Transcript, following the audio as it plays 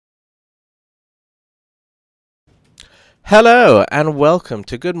Hello and welcome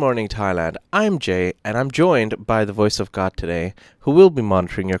to Good Morning Thailand. I'm Jay and I'm joined by the voice of God today who will be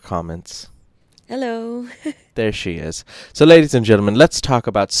monitoring your comments. Hello. There she is. So, ladies and gentlemen, let's talk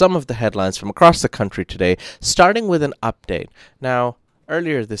about some of the headlines from across the country today, starting with an update. Now,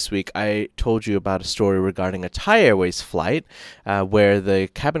 earlier this week, I told you about a story regarding a Thai Airways flight where the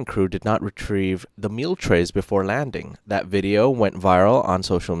cabin crew did not retrieve the meal trays before landing. That video went viral on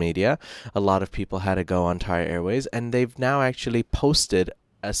social media. A lot of people had to go on Thai Airways, and they've now actually posted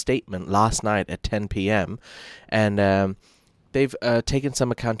a statement last night at 10 p.m. and they've taken some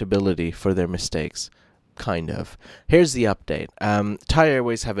accountability for their mistakes. Kind of. Here's the update. Thai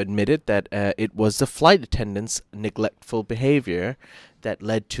Airways have admitted that it was the flight attendants' neglectful behavior that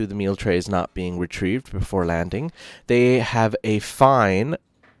led to the meal trays not being retrieved before landing. They have a fine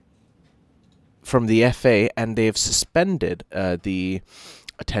from the FA and they've suspended the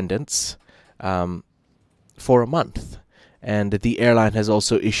attendants for a month. And the airline has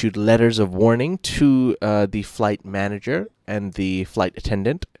also issued letters of warning to the flight manager and the flight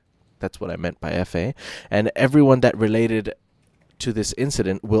attendant. That's what I meant by FA. And everyone that related to this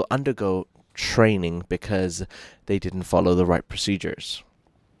incident will undergo training because they didn't follow the right procedures.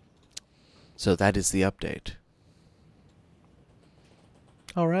 So that is the update.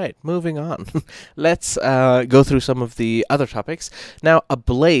 All right, moving on. Let's go through some of the other topics. Now, a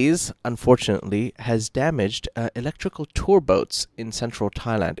blaze, unfortunately, has damaged electrical tour boats in central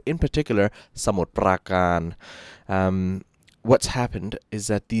Thailand, in particular, Samut Prakan. What's happened is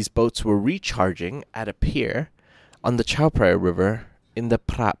that these boats were recharging at a pier on the Chao Phraya River in the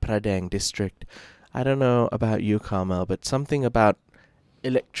Phra Pradang district. I don't know about you, Carmel, but something about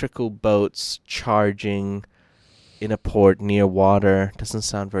electrical boats charging in a port near water doesn't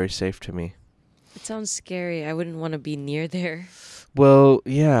sound very safe to me. It sounds scary. I wouldn't want to be near there. Well,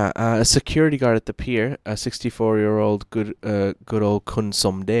 yeah, a security guard at the pier, a 64-year-old good old Kun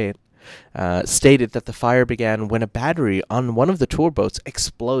Somdet, stated that the fire began when a battery on one of the tour boats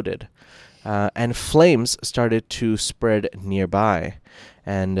exploded, and flames started to spread nearby.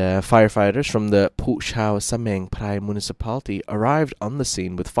 And firefighters from the Pu Chao Sameng Phrai municipality arrived on the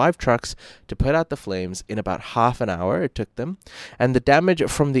scene with 5 trucks to put out the flames in about half an hour it took them. And the damage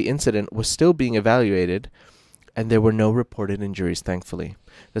from the incident was still being evaluated, and there were no reported injuries, thankfully.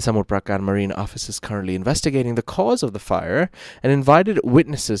 The Samut Prakan Marine Office is currently investigating the cause of the fire and invited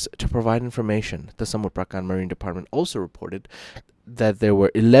witnesses to provide information. The Samut Prakan Marine Department also reported that there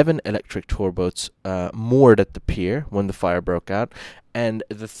were 11 electric tour boats moored at the pier when the fire broke out, and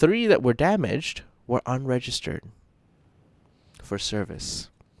the 3 that were damaged were unregistered for service.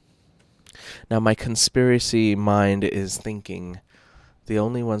 Now, my conspiracy mind is thinking the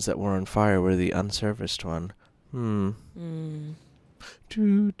only ones that were on fire were the unserviced one. No.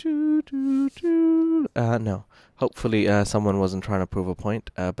 Hopefully someone wasn't trying to prove a point.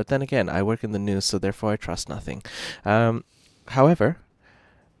 But then again, I work in the news, so therefore I trust nothing. However,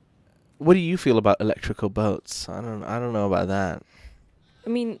 what do you feel about electrical boats? I don't know about that. I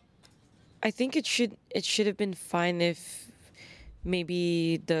mean, I think it should have been fine if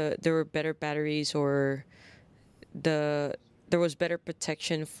maybe there were better batteries or there was better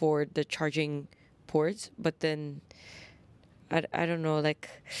protection for the charging ports, but then I don't know, like,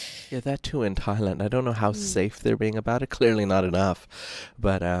 Yeah, that too in Thailand. I don't know how safe they're being about it. Clearly not enough.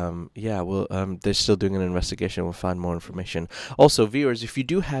 But they're still doing an investigation. We'll find more information. Also, viewers, if you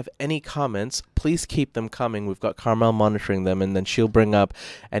do have any comments, please keep them coming. We've got Carmel monitoring them, and then she'll bring up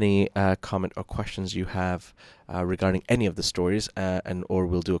any comment or questions you have regarding any of the stories, or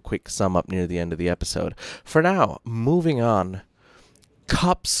we'll do a quick sum up near the end of the episode. For now, moving on.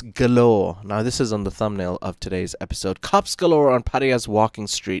 Cops galore. Now, this is on the thumbnail of today's episode. Cops galore on Pattaya's Walking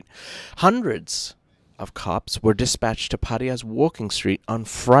Street. Hundreds of cops were dispatched to Pattaya's Walking Street on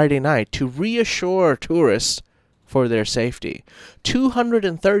Friday night to reassure tourists for their safety.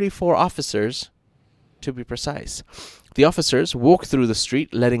 234 officers, to be precise. The officers walked through the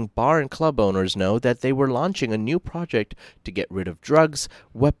street, letting bar and club owners know that they were launching a new project to get rid of drugs,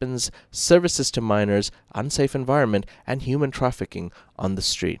 weapons, services to minors, unsafe environment, and human trafficking on the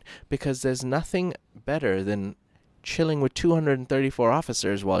street. Because there's nothing better than chilling with 234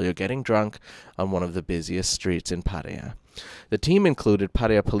 officers while you're getting drunk on one of the busiest streets in Pattaya. The team included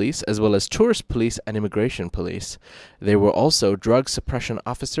Pattaya Police as well as Tourist Police and Immigration Police. There were also drug suppression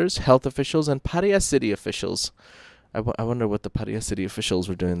officers, health officials, and Pattaya City officials. I wonder what the Pattaya City officials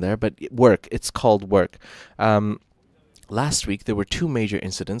were doing there, but work. It's called work. Last week, there were 2 major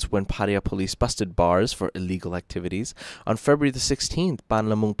incidents when Pattaya police busted bars for illegal activities. On February the 16th, Ban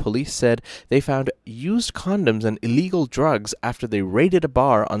Lamung police said they found used condoms and illegal drugs after they raided a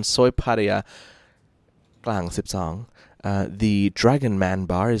bar on Soi Pattaya, Klang Sipsong. The Dragon Man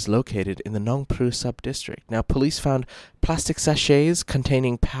bar is located in the Nongpru sub-district. Now, police found plastic sachets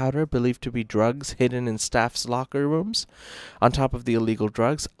containing powder believed to be drugs hidden in staff's locker rooms. On top of the illegal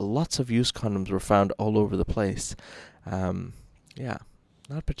drugs, lots of used condoms were found all over the place. Yeah,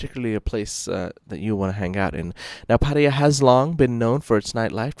 not particularly a place that you want to hang out in. Now, Pattaya has long been known for its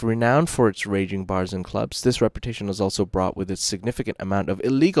nightlife, renowned for its raging bars and clubs. This reputation was also brought with its significant amount of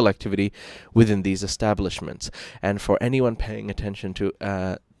illegal activity within these establishments. And for anyone paying attention to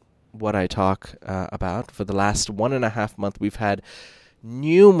what I talk about, for the last 1.5 months, we've had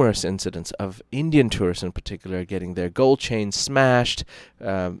numerous incidents of Indian tourists in particular getting their gold chains smashed,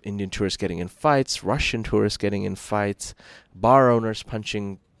 Indian tourists getting in fights, Russian tourists getting in fights, bar owners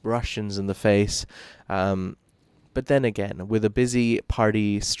punching Russians in the face. But then again, with a busy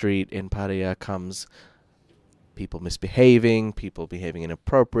party street in Pattaya comes people misbehaving, people behaving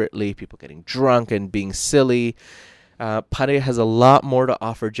inappropriately, people getting drunk and being silly. Pattaya has a lot more to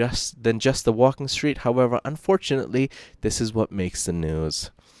offer than just the walking street. However, unfortunately, this is what makes the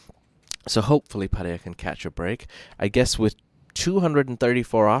news. So hopefully Pattaya can catch a break. I guess with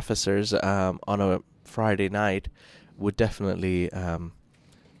 234 officers on a Friday night would definitely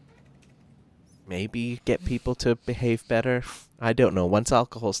maybe get people to behave better. I don't know. Once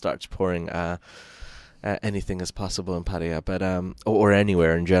alcohol starts pouring, anything is possible in Pattaya, but or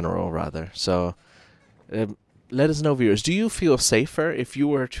anywhere in general, rather. So let us know, viewers. Do you feel safer if you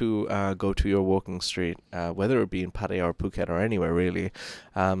were to go to your walking street, whether it be in Pattaya or Phuket or anywhere really?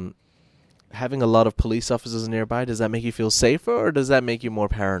 Having a lot of police officers nearby, does that make you feel safer or does that make you more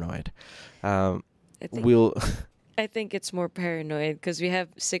paranoid? I think it's more paranoid because we have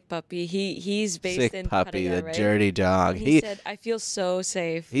Sick Puppy. He's based Sick in Puppy, Pattaya, the right? dirty dog. And he said, "I feel so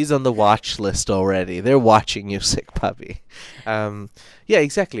safe." He's on the watch list already. They're watching you, Sick Puppy. Yeah,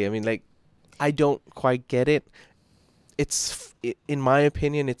 exactly. I mean, like, I don't quite get it. In my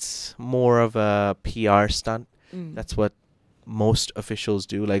opinion, it's more of a PR stunt. That's what most officials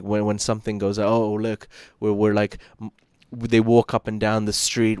do. Like when something goes, oh look, we're like, they walk up and down the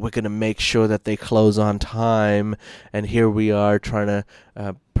street. We're gonna make sure that they close on time, and here we are trying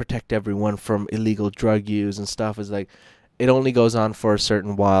to protect everyone from illegal drug use and stuff. Is like, it only goes on for a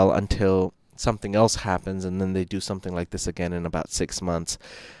certain while until something else happens, and then they do something like this again in about 6 months.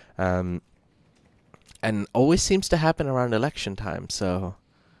 And always seems to happen around election time. So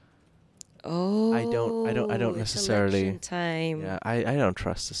I don't necessarily. Election time. Yeah, I don't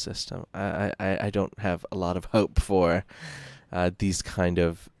trust the system. I don't have a lot of hope for these kind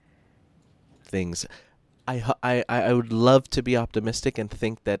of things. I would love to be optimistic and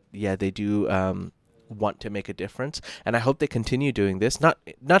think that they do want to make a difference, and I hope they continue doing this. Not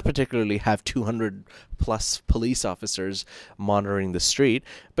particularly have 200 plus police officers monitoring the street,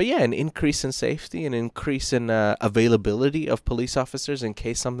 but an increase in safety, an increase in availability of police officers in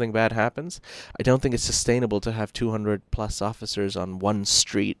case something bad happens. I don't think it's sustainable to have 200 plus officers on one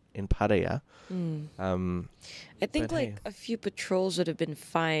street in Pattaya. I think a few patrols would have been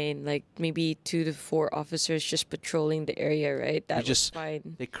fine, like maybe 2 to 4 officers just patrolling the area, right? That was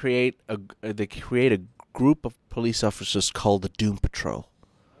fine. They create a group of police officers called the Doom Patrol,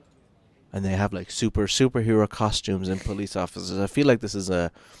 and they have like superhero costumes and police officers. I feel like this is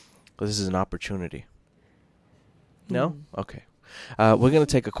an opportunity. No? Okay. We're going to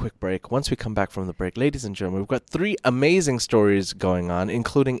take a quick break. Once we come back from the break, ladies and gentlemen, we've got 3 amazing stories going on,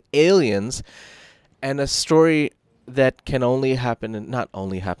 including aliens and a story that can not only happen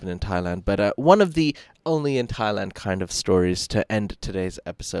in Thailand, but one of the only in Thailand kind of stories to end today's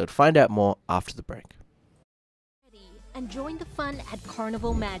episode. Find out more after the break. And join the fun at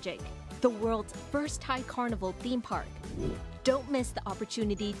Carnival Magic, the world's first Thai carnival theme park. Don't miss the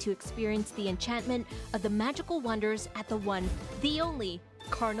opportunity to experience the enchantment of the magical wonders at the one, the only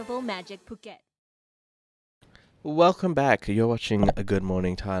Carnival Magic Phuket. Welcome back. You're watching A Good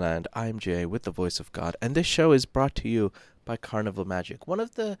Morning Thailand. I'm Jay with the Voice of God, and this show is brought to you by Carnival Magic, one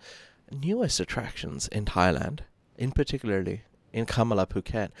of the newest attractions in Thailand, in particularly in Kamala,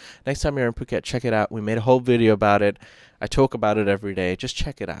 Phuket. Next time you're in Phuket, check it out. We made a whole video about it. I talk about it every day. Just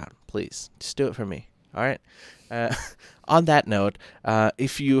check it out, please. Just do it for me. All right? On that note,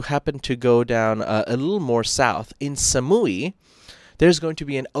 if you happen to go down a little more south in Samui, there's going to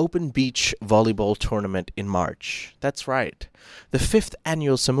be an open beach volleyball tournament in March. That's right. The 5th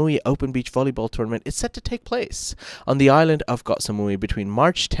annual Samui Open Beach Volleyball Tournament is set to take place on the island of Koh Samui between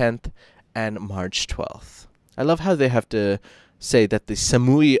March 10th and March 12th. I love how they have to say that the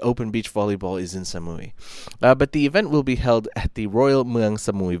Samui Open Beach Volleyball is in Samui. But the event will be held at the Royal Mueang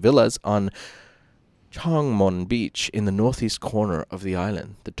Samui Villas on Chongmon Beach in the northeast corner of the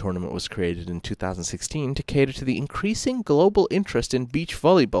island. The tournament was created in 2016 to cater to the increasing global interest in beach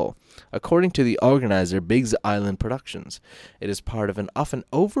volleyball, according to the organizer Biggs Island Productions. It is part of an often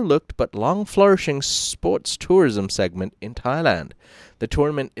overlooked but long-flourishing sports tourism segment in Thailand. The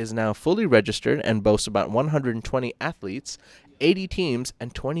tournament is now fully registered and boasts about 120 athletes, 80 teams,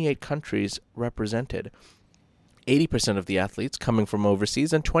 and 28 countries represented. 80% of the athletes coming from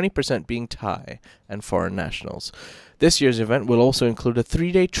overseas and 20% being Thai and foreign nationals. This year's event will also include a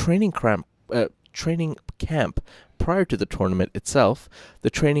 3-day training camp prior to the tournament itself. The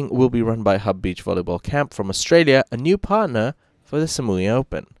training will be run by Hub Beach Volleyball Camp from Australia, a new partner for the Samui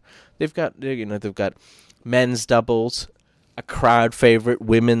Open. They've got men's doubles, a crowd favorite,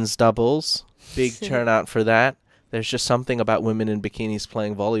 women's doubles, big turnout for that. There's just something about women in bikinis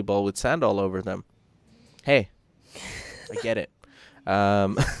playing volleyball with sand all over them. Hey, I get it.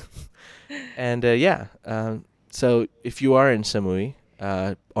 So if you are in Samui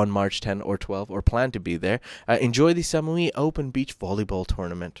on March 10 or 12 or plan to be there, enjoy the Samui Open Beach Volleyball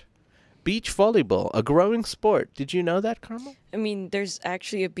Tournament. Beach volleyball, a growing sport. Did you know that, Carmel? I mean, there's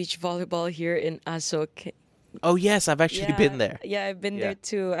actually a beach volleyball here in Asok. Oh, yes, I've actually been there. Yeah, I've been there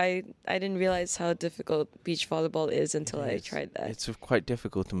too. I didn't realize how difficult beach volleyball is until I tried that. It's quite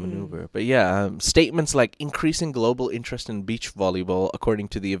difficult to maneuver. But statements like increasing global interest in beach volleyball, according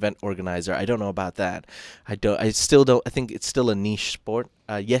to the event organizer. I don't know about that. I think it's still a niche sport.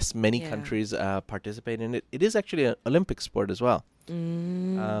 Yes, many countries participate in it. It is actually an Olympic sport as well.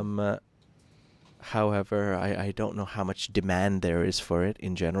 However, I don't know how much demand there is for it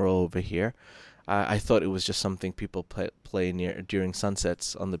in general over here. I thought it was just something people play during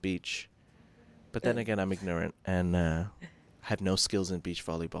sunsets on the beach. But then again, I'm ignorant and have no skills in beach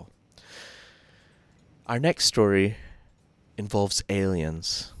volleyball. Our next story involves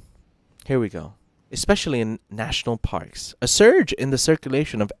aliens. Here we go. Especially in national parks. A surge in the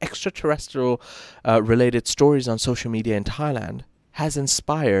circulation of extraterrestrial related stories on social media in Thailand has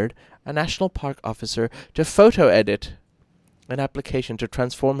inspired a national park officer to photo edit an application to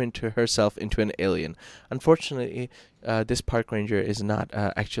transform herself into an alien. Unfortunately, this park ranger is not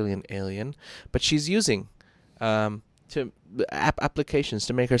actually an alien, but she's using applications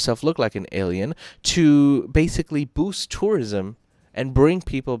to make herself look like an alien to basically boost tourism and bring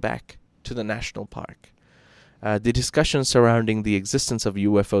people back to the national park. The discussion surrounding the existence of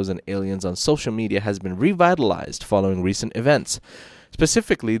UFOs and aliens on social media has been revitalized following recent events.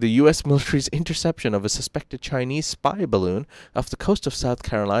 Specifically, the U.S. military's interception of a suspected Chinese spy balloon off the coast of South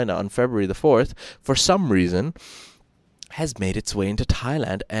Carolina on February the 4th, for some reason, has made its way into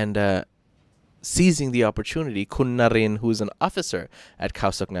Thailand. And seizing the opportunity, Kun Narin, who is an officer at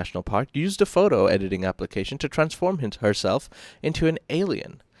Khao Sok National Park, used a photo editing application to transform herself into an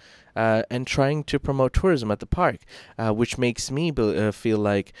alien. And trying to promote tourism at the park, which makes me feel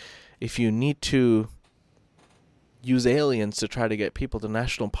like if you need to use aliens to try to get people to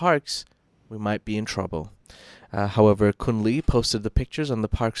national parks, we might be in trouble. However, Kun Lee posted the pictures on the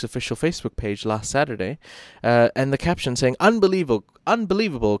park's official Facebook page last Saturday, and the caption saying, Unbelievable,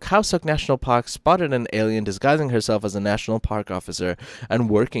 Khao Sok National Park spotted an alien disguising herself as a national park officer and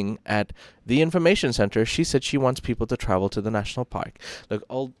working at the information center. She said she wants people to travel to the national park. Look,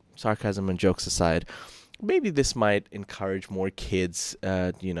 all sarcasm and jokes aside, maybe this might encourage more kids,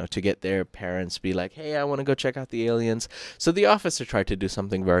 to get their parents be like, hey, I want to go check out the aliens. So the officer tried to do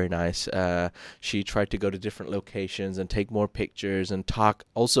something very nice. She tried to go to different locations and take more pictures and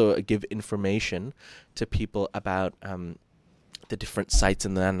give information to people about the different sites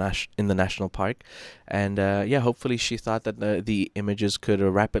in the national park. And hopefully she thought that the images could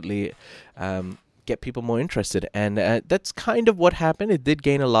rapidly get people more interested, and that's kind of what happened. It did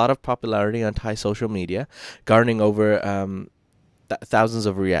gain a lot of popularity on Thai social media, garnering over thousands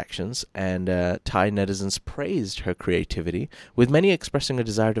of reactions, and Thai netizens praised her creativity, with many expressing a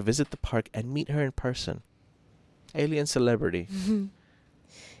desire to visit the park and meet her in person. Alien celebrity.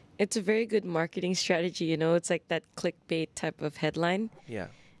 It's a very good marketing strategy, it's like that clickbait type of headline. Yeah.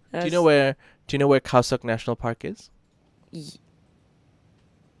 Do you know where Khao Sok National Park is?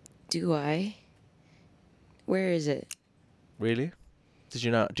 Do I? Where is it? Really? Do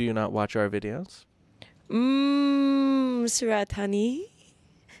you not watch our videos? Surat Thani.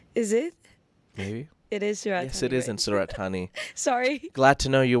 Is it? Maybe. It is Surat Thani. Yes, it is in Surat Thani. Sorry. Glad to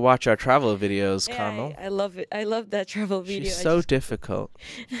know you watch our travel videos, Carmel. I love it. I love that travel video. She's so difficult.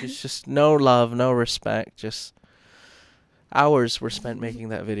 She's just no love, no respect. Just hours were spent making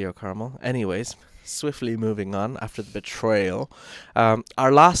that video, Carmel. Anyways, swiftly moving on after the betrayal.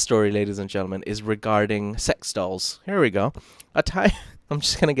 Our last story, ladies and gentlemen, is regarding sex dolls. Here we go. A Thai I'm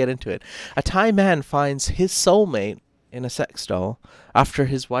just going to get into it. A Thai man finds his soulmate in a sex doll after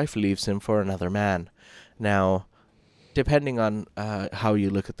his wife leaves him for another man. Now, depending on how you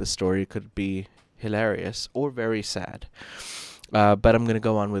look at the story, it could be hilarious or very sad. But I'm going to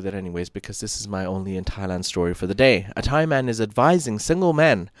go on with it anyways because this is my only in Thailand story for the day. A Thai man is advising single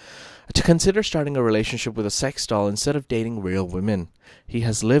men to consider starting a relationship with a sex doll instead of dating real women. He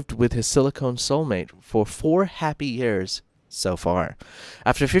has lived with his silicone soulmate for 4 happy years so far.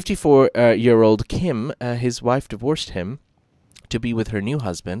 After 54-year-old Kim, his wife divorced him to be with her new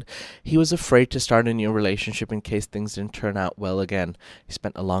husband. He was afraid to start a new relationship in case things didn't turn out well again. He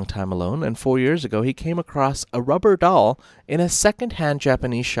spent a long time alone, and 4 years ago he came across a rubber doll in a second-hand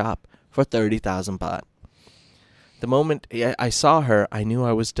Japanese shop for 30,000 baht. The moment I saw her, I knew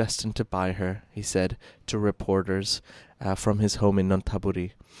I was destined to buy her, he said to reporters from his home in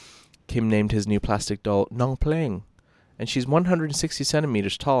Nonthaburi. Kim named his new plastic doll Nong Pleng, and she's 160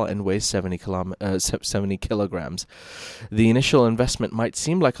 centimeters tall and weighs 70 kilograms. The initial investment might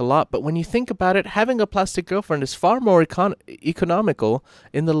seem like a lot, but when you think about it, having a plastic girlfriend is far more economical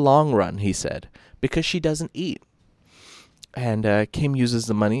in the long run, he said, because she doesn't eat. And Kim uses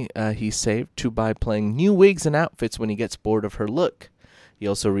the money he saved to buy playing new wigs and outfits when he gets bored of her look. He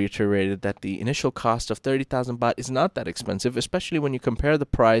also reiterated that the initial cost of 30,000 baht is not that expensive, especially when you compare the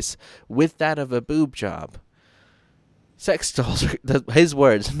price with that of a boob job. Sex dolls, his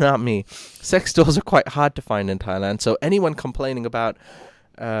words, not me. Sex dolls are quite hard to find in Thailand, so anyone complaining about,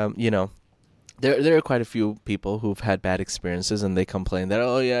 There are quite a few people who've had bad experiences and they complain that,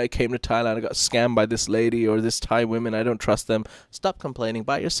 oh yeah, I came to Thailand, I got scammed by this lady or this Thai women, I don't trust them. Stop complaining,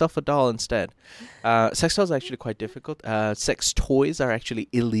 buy yourself a doll instead. Sex dolls are actually quite difficult. Sex toys are actually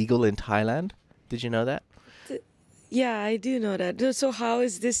illegal in Thailand. Did you know that? Yeah, I do know that. So how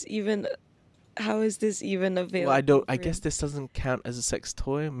is this even available? Well, I guess this doesn't count as a sex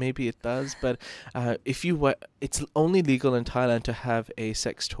toy. Maybe it does, but it's only legal in Thailand to have a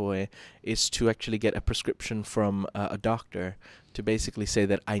sex toy is to actually get a prescription from a doctor to basically say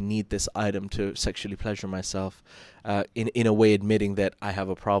that I need this item to sexually pleasure myself, in a way admitting that I have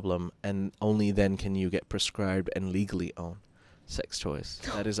a problem, and only then can you get prescribed and legally own sex toys.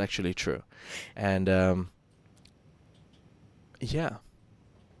 That is actually true. And yeah.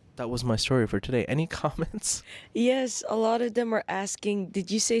 That was my story for today. Any comments? Yes, a lot of them are asking, did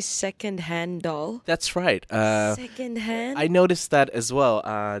you say second-hand doll? That's right. Second-hand? I noticed that as well.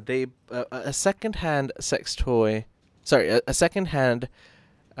 A second-hand sex toy. Sorry, a second-hand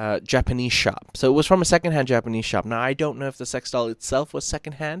Japanese shop. So it was from a second-hand Japanese shop. Now, I don't know if the sex doll itself was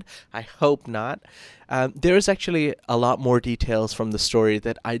second-hand. I hope not. There is actually a lot more details from the story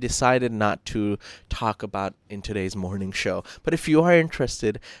that I decided not to talk about in today's morning show. But if you are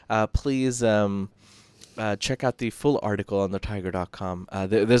interested, please check out the full article on thetiger.com.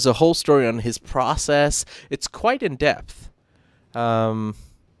 There's a whole story on his process. It's quite in-depth. That's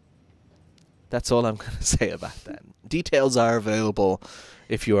all I'm going to say about that. Details are available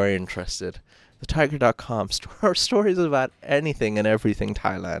if you are interested. Thetiger.com. Stories about anything and everything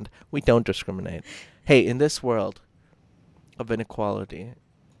Thailand. We don't discriminate. Hey, in this world of inequality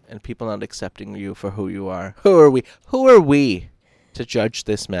and people not accepting you for who you are, who are we to judge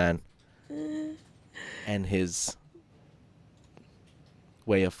this man and his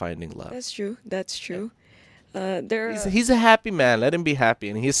way of finding love? That's true. He's a happy man. Let him be happy,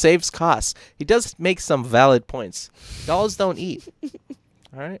 and he saves costs. He does make some valid points. Dolls don't eat.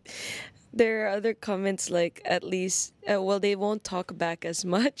 All right. There are other comments like, at least, they won't talk back as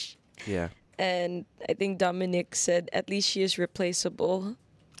much. Yeah. And I think Dominic said, at least she is replaceable.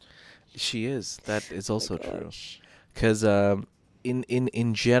 She is. That is also true. Because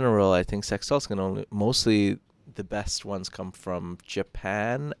in general, I think sex dolls can mostly the best ones come from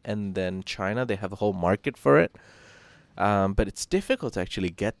Japan and then China. They have a whole market for it. But it's difficult to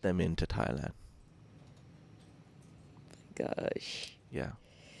actually get them into Thailand. Gosh. Yeah.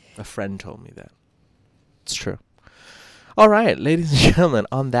 A friend told me that. It's true. All right, ladies and gentlemen,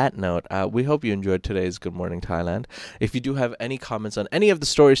 on that note, we hope you enjoyed today's Good Morning Thailand. If you do have any comments on any of the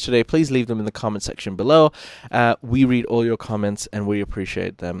stories today, please leave them in the comment section below. We read all your comments and we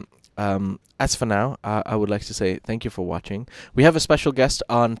appreciate them. As for now, I would like to say thank you for watching. We have a special guest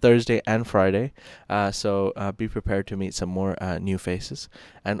on Thursday and Friday, so be prepared to meet some more new faces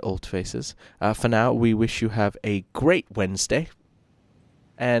and old faces. For now, we wish you have a great Wednesday,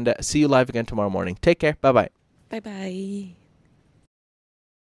 and see you live again tomorrow morning. Take care. Bye-bye. Bye-bye.